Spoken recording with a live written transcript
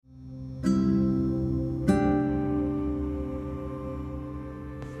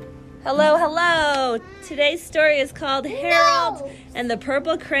Hello, hello! Today's story is called Harold and the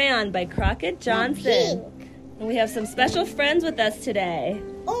Purple Crayon by Crockett Johnson. And we have some special friends with us today.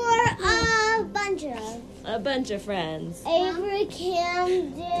 Or a bunch of. A bunch of friends. Avery,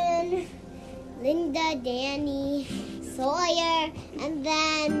 Camden, Linda, Danny, Sawyer, and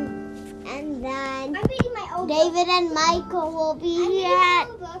then David and Michael will be here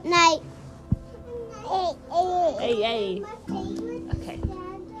at night. Hey. Okay.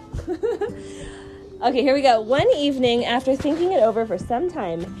 Okay, here we go. One evening, after thinking it over for some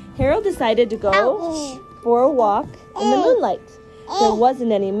time, Harold decided to go for a walk in the moonlight. There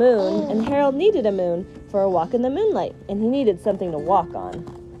wasn't any moon, and Harold needed a moon for a walk in the moonlight, and he needed something to walk on.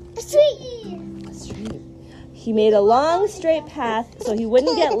 A street. He made a long, straight path so he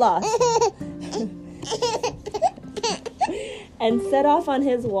wouldn't get lost, and set off on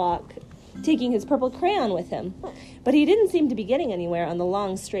his walk, taking his purple crayon with him. But he didn't seem to be getting anywhere on the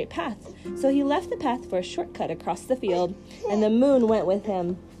long, straight path, so he left the path for a shortcut across the field, and the moon went with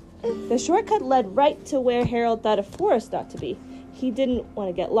him. The shortcut led right to where Harold thought a forest ought to be. He didn't want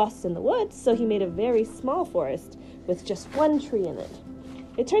to get lost in the woods, so he made a very small forest with just one tree in it.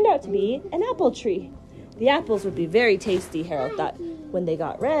 It turned out to be an apple tree. The apples would be very tasty, Harold thought, when they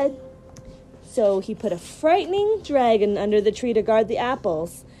got red. So he put a frightening dragon under the tree to guard the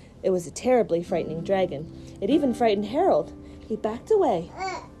apples. It was a terribly frightening dragon. It even frightened Harold. He backed away.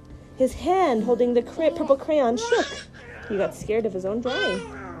 His hand holding the purple crayon shook. He got scared of his own drawing.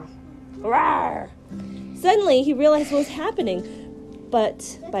 Rawr! Suddenly, he realized what was happening.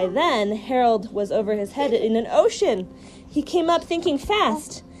 But by then, Harold was over his head in an ocean. He came up thinking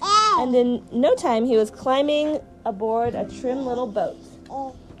fast. And in no time, he was climbing aboard a trim little boat.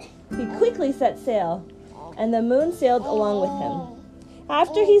 He quickly set sail, and the moon sailed along with him.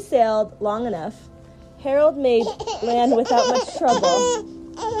 After he sailed long enough, Harold made land without much trouble.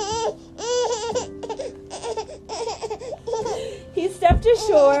 He stepped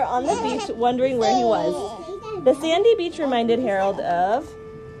ashore on the beach, wondering where he was. The sandy beach reminded Harold of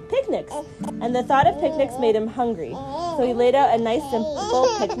picnics, and the thought of picnics made him hungry. So he laid out a nice, simple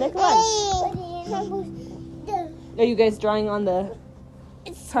picnic lunch. Are you guys drawing on the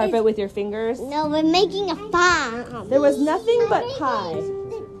carpet with your fingers? No, we're making a farm. There was nothing but pie.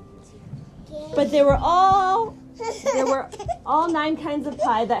 But there were all 9 kinds of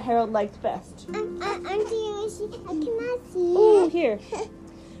pie that Harold liked best. Auntie, I cannot see. Ooh, here.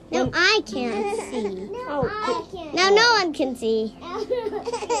 No, I can't see. Oh, I can't. Now no one can see. I'll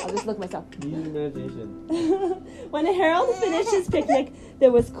just look myself. Use imagination. When Harold finished his picnic,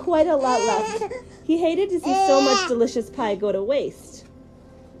 there was quite a lot left. He hated to see so much delicious pie go to waste.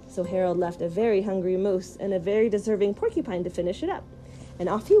 So Harold left a very hungry moose and a very deserving porcupine to finish it up. And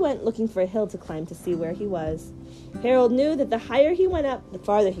off he went looking for a hill to climb to see where he was. Harold knew that the higher he went up, the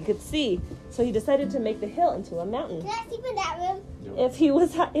farther he could see. So he decided to make the hill into a mountain. Can I sleep in that room? If he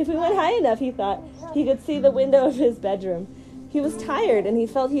went high enough, he thought, he could see the window of his bedroom. He was tired, and he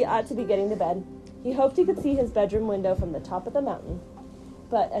felt he ought to be getting to bed. He hoped he could see his bedroom window from the top of the mountain.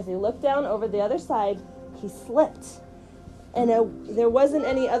 But as he looked down over the other side, he slipped. And there wasn't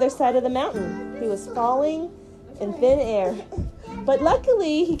any other side of the mountain. He was falling in thin air. But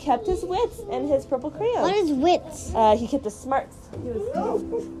luckily, he kept his wits and his purple crayon. What is wits? He kept his smarts.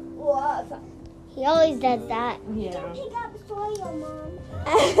 He always does that. Yeah. Don't pick up soil, Mom.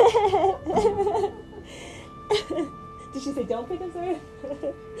 Did she say don't pick up soil?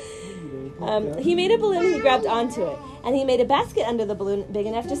 He made a balloon. He grabbed onto it, and he made a basket under the balloon big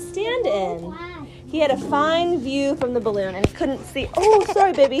enough to stand in. He had a fine view from the balloon, and he couldn't see. Oh,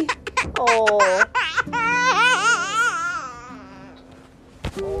 sorry, baby. Oh.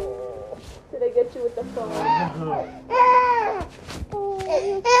 Did I get you with the phone?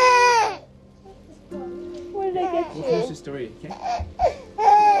 Where did I get We'll finish you? the story, okay?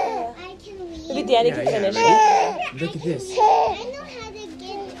 I can read. Maybe Danny can finish it. Ready? Look at this. I know how to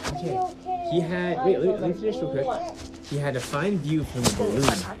get Okay. He had, wait, let me finish real quick. He had a fine view from the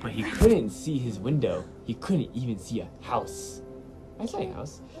balloon, but he couldn't see his window. He couldn't even see a house. I saw a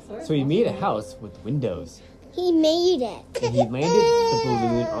house. So he made a house with windows. He made it. And he landed the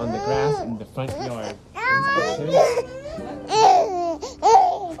balloon on the grass in the front yard.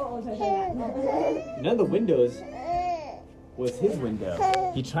 None of the windows was his window.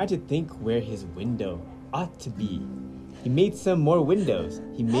 He tried to think where his window ought to be. He made some more windows.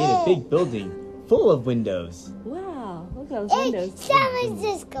 He made a big building full of windows. Wow, look at those windows. San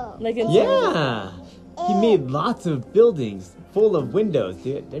Francisco. Like in Yeah! He made lots of buildings full of windows.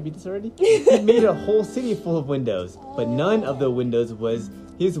 Did I read this already? He made a whole city full of windows, but none of the windows was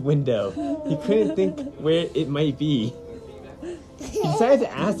his window. He couldn't think where it might be. He decided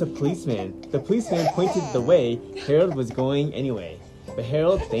to ask the policeman. The policeman pointed the way Harold was going anyway, but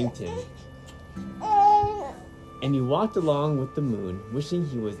Harold thanked him. And he walked along with the moon, wishing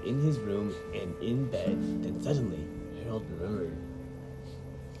he was in his room and in bed. Then suddenly, Harold remembered.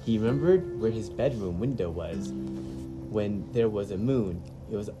 He remembered where his bedroom window was. When there was a moon,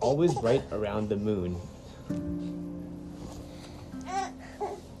 it was always right around the moon.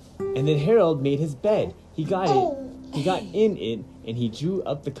 And then Harold made his bed. He got in it, and he drew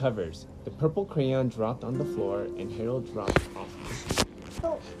up the covers. The purple crayon dropped on the floor, and Harold dropped off.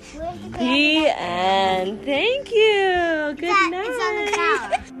 Oh, where's the The end. Thank you. Good night. It's on the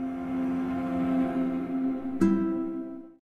tower.